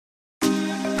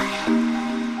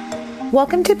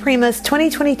Welcome to Prima's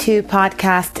 2022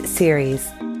 podcast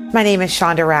series. My name is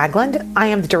Shonda Ragland. I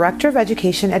am the Director of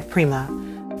Education at Prima.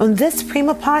 On this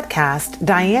Prima podcast,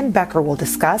 Diane Becker will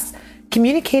discuss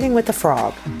Communicating with the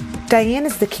Frog. Diane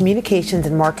is the Communications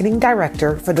and Marketing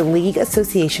Director for the League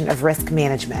Association of Risk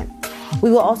Management.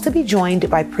 We will also be joined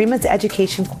by Prima's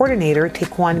Education Coordinator,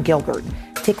 Taquan Gilbert.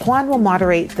 Taquan will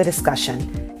moderate the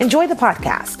discussion. Enjoy the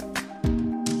podcast.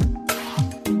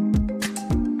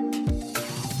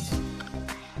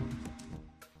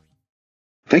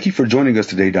 Thank you for joining us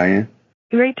today, Diane.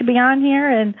 Great to be on here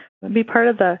and be part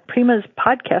of the Prima's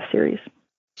podcast series.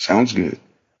 Sounds good.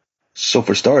 So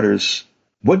for starters,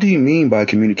 what do you mean by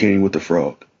communicating with the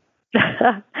frog?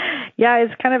 Yeah,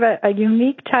 it's kind of a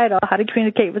unique title, How to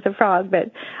Communicate with a Frog.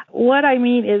 But what I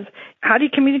mean is, how do you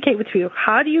communicate with people?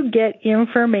 How do you get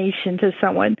information to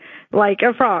someone like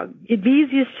a frog? It's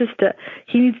easiest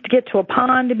he needs to get to a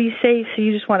pond to be safe, so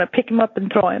you just want to pick him up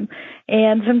and throw him.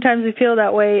 And sometimes we feel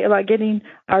that way about getting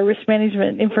our risk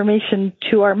management information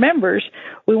to our members.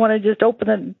 We want to just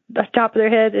open the top of their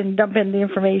head and dump in the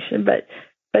information.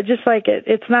 But just like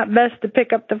it's not best to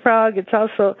pick up the frog, it's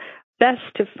also best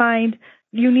to find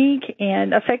unique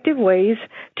and effective ways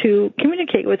to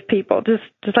communicate with people.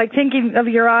 Just like thinking of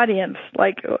your audience,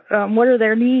 like what are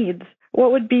their needs?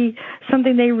 What would be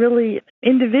something they really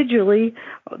individually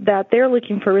that they're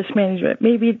looking for risk management?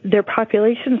 Maybe their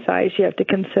population size you have to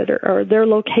consider, or their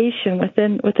location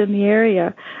within the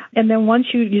area. And then once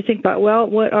you think about, well,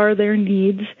 what are their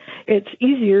needs? It's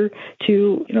easier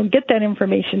to get that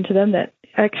information to them that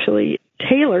actually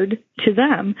tailored to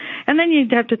them. And then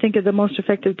you'd have to think of the most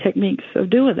effective techniques of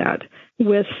doing that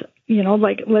with,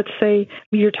 like let's say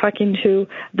you're talking to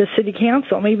the city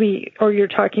council, maybe, or you're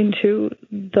talking to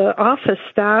the office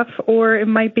staff, or it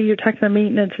might be you're talking to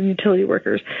maintenance and utility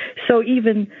workers. So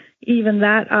even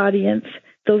that audience,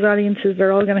 those audiences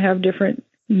are all going to have different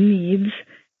needs.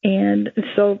 And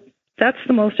so that's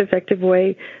the most effective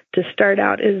way to start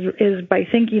out is by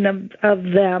thinking of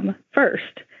them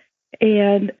first.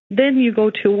 And then you go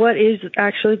to what is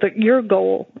actually your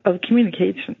goal of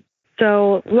communication.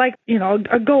 So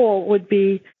a goal would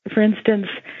be, for instance,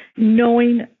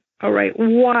 knowing, all right,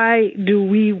 why do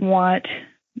we want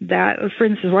that? For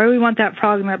instance, why do we want that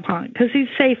frog in that pond? Because he's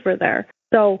safer there.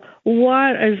 So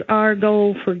what is our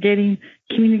goal for getting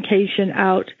communication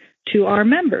out to our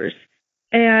members?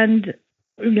 And,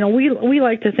 we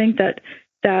like to think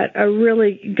that a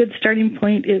really good starting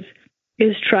point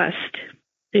is trust.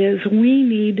 Is we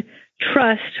need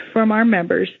trust from our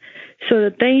members so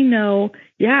that they know,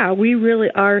 yeah, we really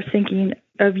are thinking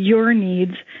of your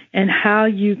needs and how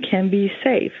you can be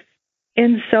safe.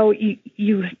 And so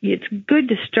it's good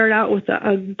to start out with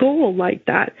a goal like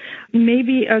that.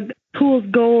 Maybe a pool's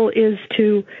goal is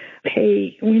to,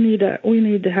 hey, we need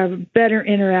to have better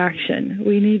interaction.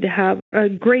 We need to have a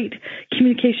great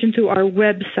communication to our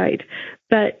website.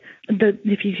 But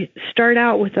if you start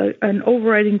out with an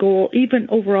overriding goal, even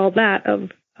overall that of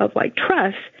like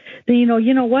trust, then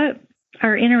you know what?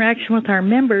 Our interaction with our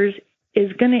members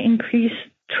is going to increase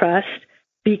trust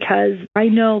because I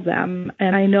know them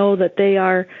and I know that they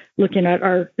are looking at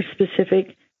our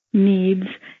specific needs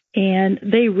and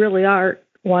they really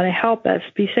want to help us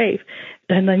be safe.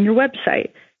 And then your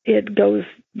website, it goes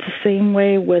the same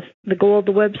way with the goal of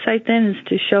the website then is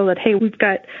to show that, hey, we've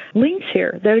got links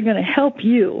here that are going to help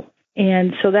you.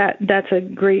 And so that's a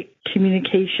great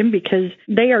communication because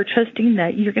they are trusting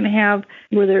that you're going to have,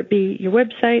 whether it be your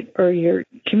website or you're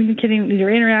communicating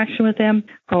your interaction with them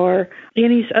or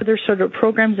any other sort of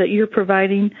programs that you're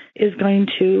providing is going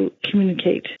to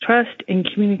communicate trust and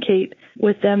communicate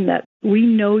with them that we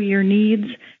know your needs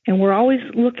and we're always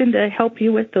looking to help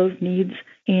you with those needs.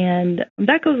 And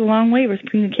that goes a long way with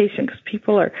communication because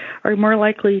people are more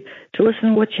likely to listen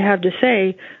to what you have to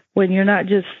say when you're not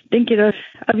just thinking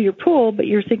of your pool, but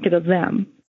you're thinking of them.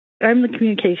 I'm the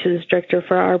communications director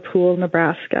for our pool in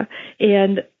Nebraska.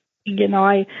 And,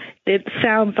 it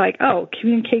sounds like,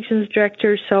 communications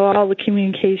director, so all the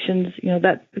communications,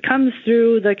 that comes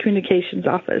through the communications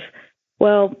office.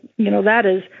 Well, that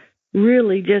is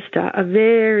really just a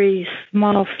very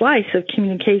small slice of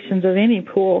communications of any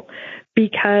pool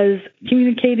because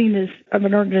communicating of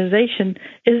an organization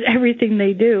is everything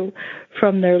they do,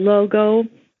 from their logo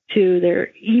to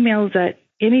their emails that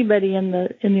anybody in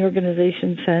the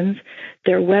organization sends,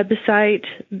 their website,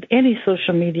 any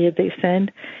social media they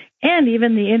send, and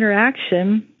even the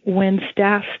interaction when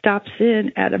staff stops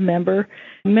in at a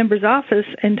member's office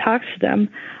and talks to them.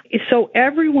 So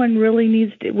everyone really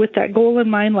needs to, with that goal in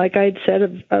mind, like I'd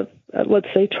said, of let's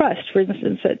say trust, for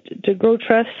instance, to grow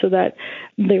trust so that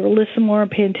they will listen more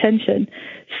and pay attention.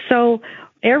 So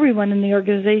everyone in the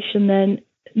organization then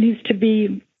needs to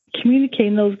be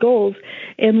communicating those goals,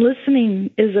 and listening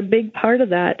is a big part of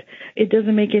that. It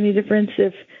doesn't make any difference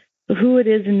if who it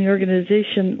is in the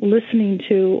organization. Listening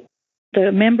to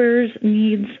the members'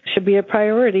 needs should be a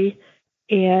priority,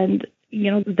 and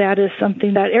that is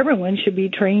something that everyone should be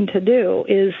trained to do,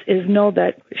 is know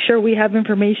that, sure, we have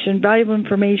information, valuable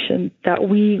information that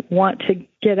we want to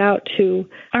get out to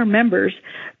our members,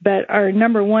 but our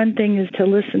number one thing is to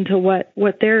listen to what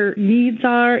their needs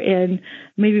are and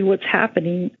maybe what's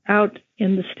happening out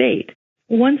in the state.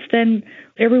 Once then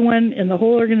everyone in the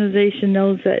whole organization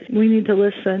knows that we need to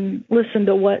listen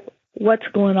to what's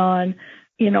going on,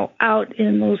 out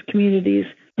in those communities,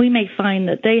 we may find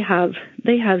that they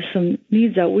have some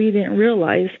needs that we didn't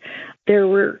realize.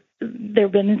 There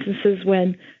have been instances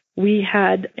when we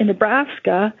had in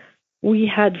Nebraska, we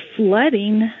had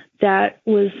flooding that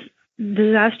was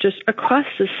disastrous across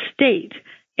the state,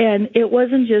 and it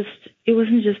wasn't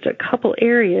just a couple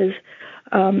areas.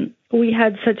 We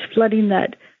had such flooding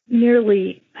that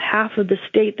nearly half of the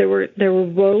state there were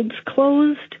roads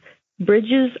closed,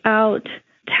 bridges out.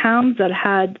 Towns that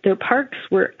had their parks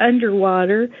were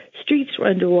underwater, streets were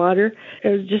underwater. It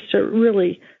was just a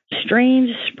really strange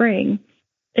spring.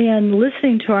 And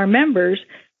listening to our members,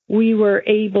 we were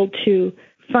able to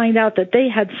find out that they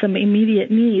had some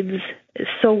immediate needs.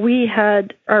 So we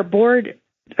had our board,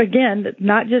 again,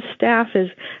 not just staff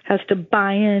has to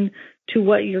buy in to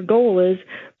what your goal is,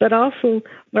 but also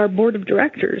our board of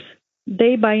directors.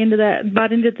 They bought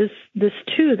into this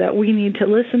too, that we need to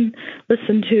listen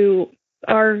to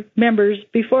our members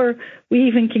before we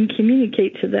even can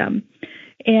communicate to them.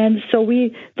 And so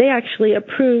they actually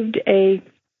approved a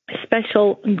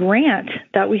special grant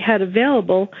that we had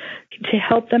available to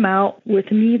help them out with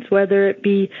needs, whether it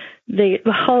be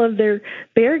all of their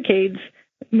barricades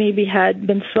maybe had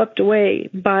been swept away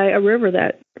by a river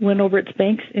that went over its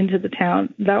banks into the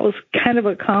town. That was kind of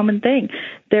a common thing.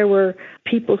 There were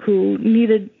people who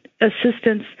needed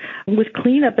assistance with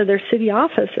cleanup of their city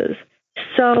offices.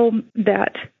 So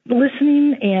that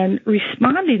listening and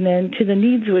responding then to the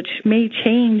needs, which may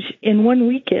change in one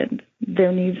weekend,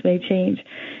 their needs may change.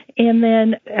 And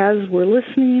then as we're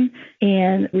listening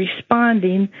and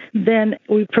responding, then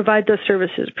we provide those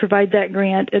services, provide that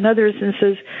grant. In other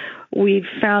instances, we've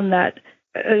found that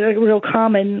a real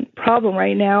common problem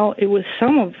right now, it was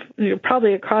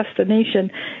probably across the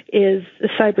nation, is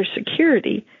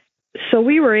cybersecurity. So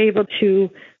we were able to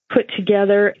put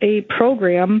together a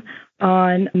program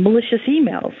on malicious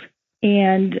emails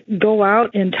and go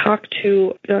out and talk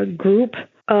to a group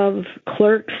of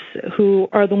clerks who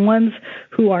are the ones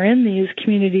who are in these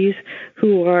communities,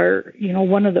 who are,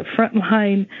 one of the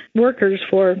frontline workers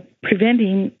for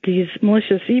preventing these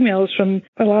malicious emails from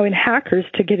allowing hackers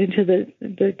to get into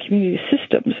the community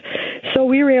systems. So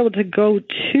we were able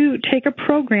to take a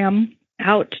program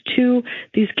out to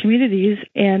these communities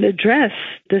and address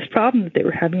this problem that they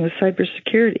were having with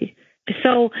cybersecurity.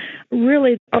 So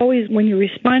really, always when you're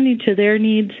responding to their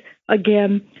needs,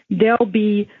 again, they'll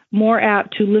be more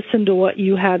apt to listen to what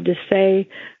you have to say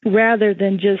rather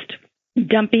than just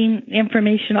dumping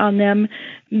information on them.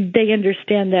 They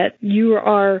understand that you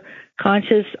are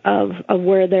conscious of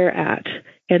where they're at.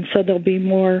 And so there'll be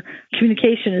more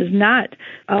communication is not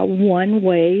a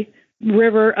one-way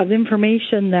river of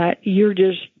information that you're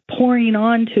just pouring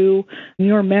on to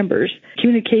your members.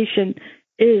 Communication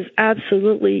is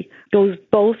absolutely goes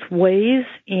both ways,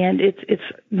 and it's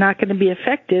not going to be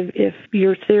effective if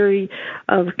your theory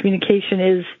of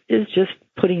communication is just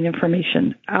putting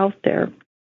information out there.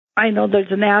 I know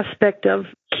there's an aspect of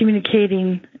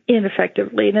communicating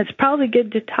ineffectively, and it's probably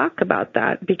good to talk about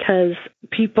that because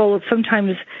people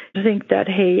sometimes think that,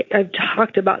 hey, I've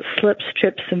talked about slips,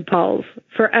 trips, and falls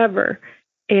forever,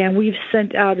 and we've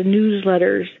sent out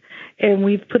newsletters and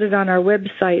we've put it on our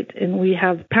website, and we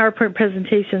have PowerPoint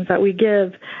presentations that we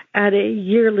give at a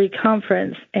yearly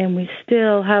conference, and we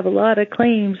still have a lot of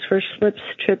claims for slips,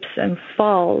 trips, and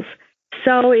falls.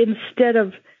 So instead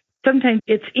of, sometimes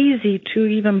it's easy to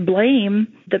even blame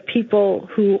the people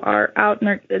who are out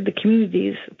in the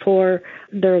communities for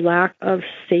their lack of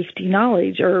safety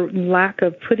knowledge or lack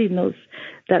of putting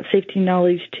that safety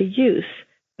knowledge to use.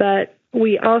 But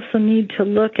we also need to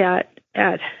look at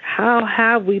how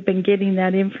have we been getting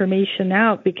that information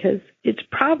out, because it's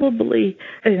probably,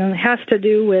 it has to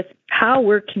do with how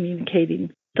we're communicating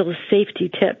those safety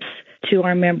tips to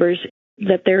our members,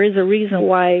 that there is a reason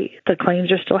why the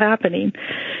claims are still happening.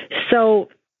 So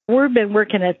we've been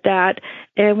working at that,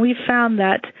 and we found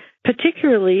that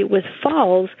particularly with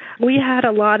falls, we had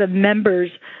a lot of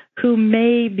members who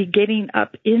may be getting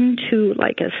up into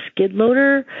like a skid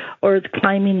loader or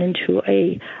climbing into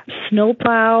a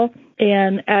snowplow.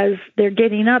 And as they're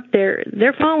getting up,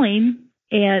 they're falling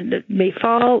and may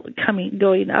fall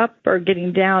going up or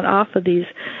getting down off of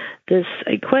this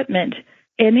equipment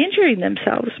and injuring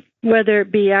themselves, whether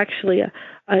it be actually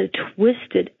a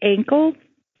twisted ankle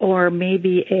or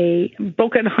maybe a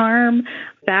broken arm,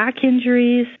 back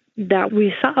injuries that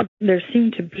we saw. There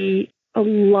seemed to be a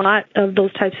lot of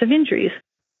those types of injuries.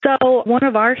 So one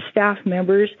of our staff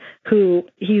members he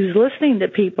was listening to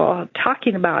people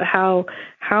talking about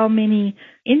how many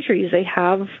injuries they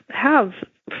have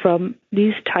from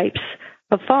these types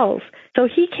of falls. So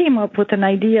he came up with an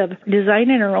idea of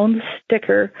designing our own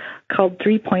sticker called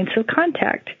 3 Points of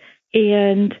Contact.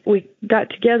 And we got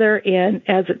together and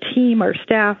as a team, our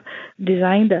staff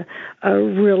designed a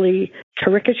really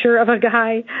caricature of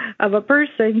a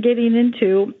person getting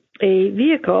into a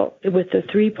vehicle with the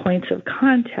 3 points of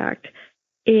contact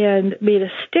and made a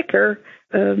sticker,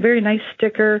 a very nice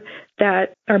sticker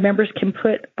that our members can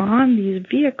put on these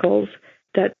vehicles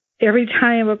that every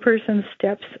time a person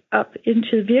steps up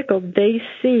into the vehicle, they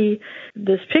see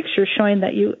this picture showing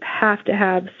that you have to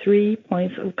have 3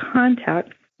 points of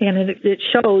contact. And it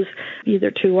shows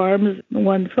either 2 arms,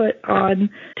 1 foot on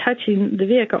touching the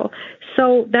vehicle.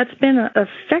 So that's been an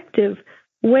effective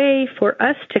way for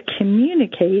us to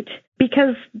communicate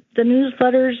because the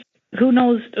newsletters, who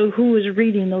knows who is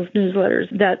reading those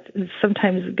newsletters? That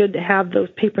sometimes it's good to have those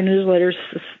paper newsletters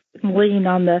laying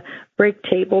on the break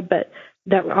table, but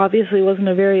that obviously wasn't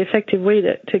a very effective way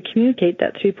to communicate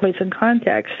that 3 points of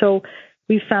contact. So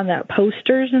we found that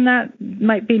posters and that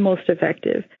might be most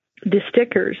effective. The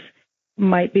stickers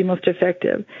might be most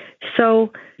effective.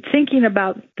 So thinking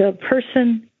about the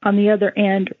person on the other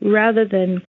end rather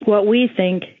than what we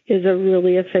think is a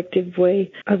really effective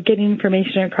way of getting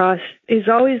information across is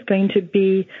always going to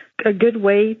be a good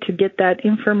way to get that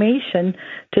information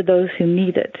to those who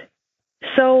need it.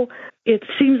 So it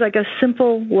seems like a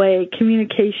simple way.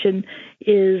 Communication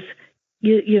is,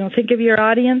 you know, think of your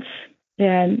audience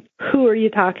and who are you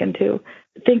talking to?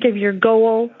 Think of your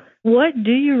goal. What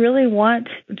do you really want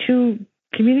to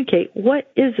communicate?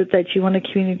 What is it that you want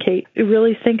to communicate? You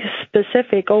really think a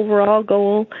specific overall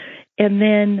goal, and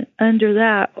then under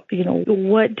that, you know,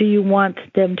 what do you want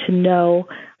them to know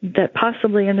that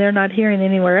possibly and they're not hearing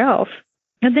anywhere else?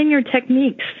 And then your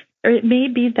techniques. Or it may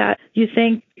be that you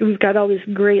think we've got all these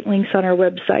great links on our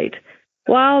website.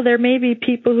 While there may be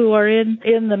people who are in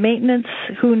the maintenance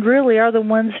who really are the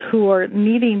ones who are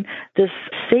needing this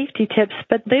safety tips,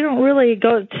 but they don't really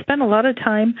spend a lot of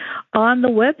time on the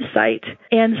website.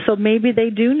 And so maybe they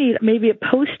do need, maybe a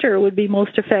poster would be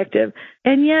most effective.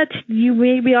 And yet you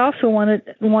maybe also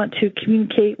want to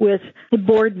communicate with the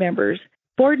board members.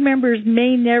 Board members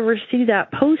may never see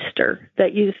that poster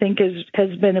that you think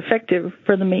has been effective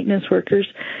for the maintenance workers,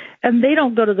 and they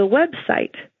don't go to the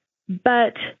website.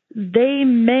 But they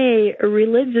may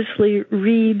religiously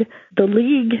read the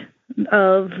League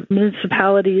of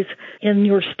Municipalities in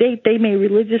your state. They may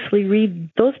religiously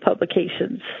read those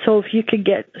publications. So if you could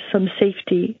get some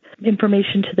safety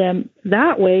information to them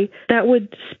that way, that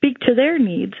would speak to their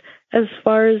needs as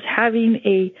far as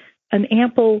having an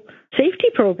ample safety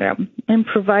program and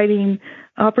providing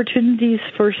opportunities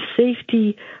for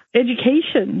safety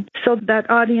education. So that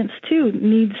audience, too,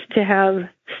 needs to have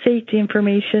safety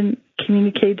information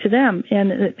communicated to them,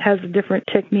 and it has different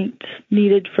techniques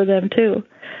needed for them, too.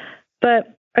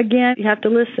 But again, you have to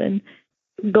listen.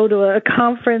 Go to a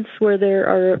conference where there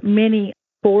are many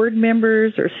board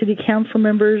members or city council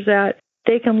members that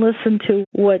they can listen to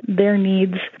what their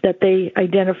needs that they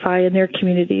identify in their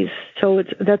communities. So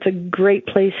that's a great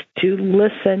place to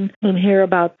listen and hear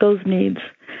about those needs.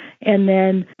 And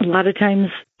then a lot of times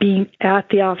being at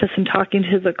the office and talking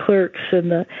to the clerks and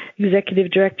the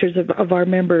executive directors of our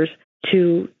members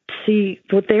to see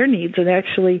what their needs and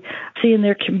actually be in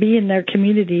their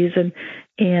communities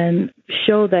and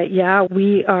show that, yeah,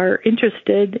 we are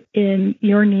interested in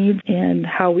your needs and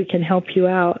how we can help you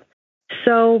out.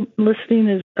 So listening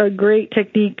is a great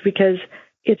technique because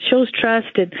it shows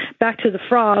trust. And back to the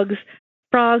frogs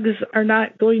are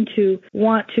not going to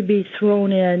want to be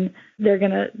thrown in. They're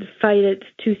going to fight it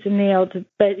tooth and nail.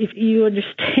 But if you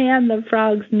understand the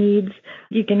frog's needs,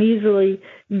 you can easily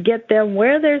get them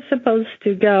where they're supposed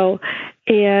to go.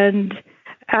 And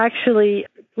actually,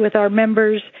 with our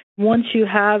members, once you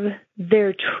have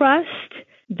their trust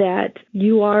that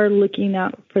you are looking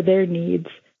out for their needs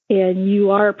and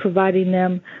you are providing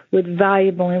them with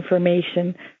valuable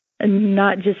information, and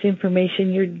not just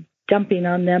information you're dumping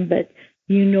on them, but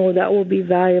you know that will be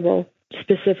valuable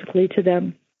specifically to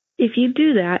them. If you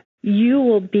do that, you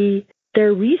will be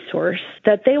their resource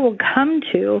that they will come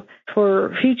to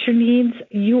for future needs.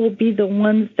 You will be the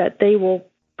ones that they will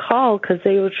call because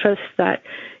they will trust that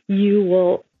you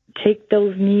will take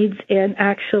those needs and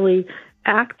actually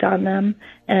act on them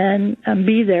and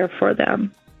be there for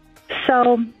them.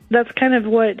 So that's kind of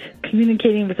what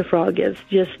communicating with a frog is,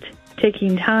 just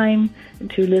taking time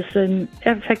to listen,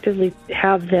 effectively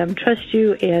have them trust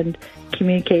you and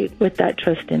communicate with that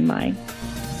trust in mind.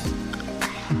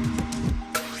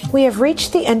 We have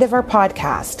reached the end of our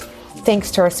podcast.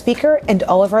 Thanks to our speaker and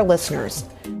all of our listeners.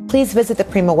 Please visit the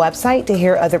Prima website to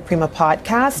hear other Prima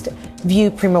podcasts,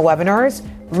 view Prima webinars,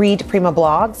 read Prima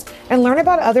blogs, and learn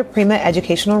about other Prima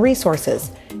educational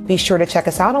resources. Be sure to check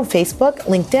us out on Facebook,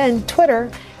 LinkedIn,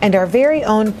 Twitter, and our very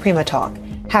own Prima Talk.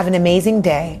 Have an amazing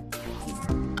day.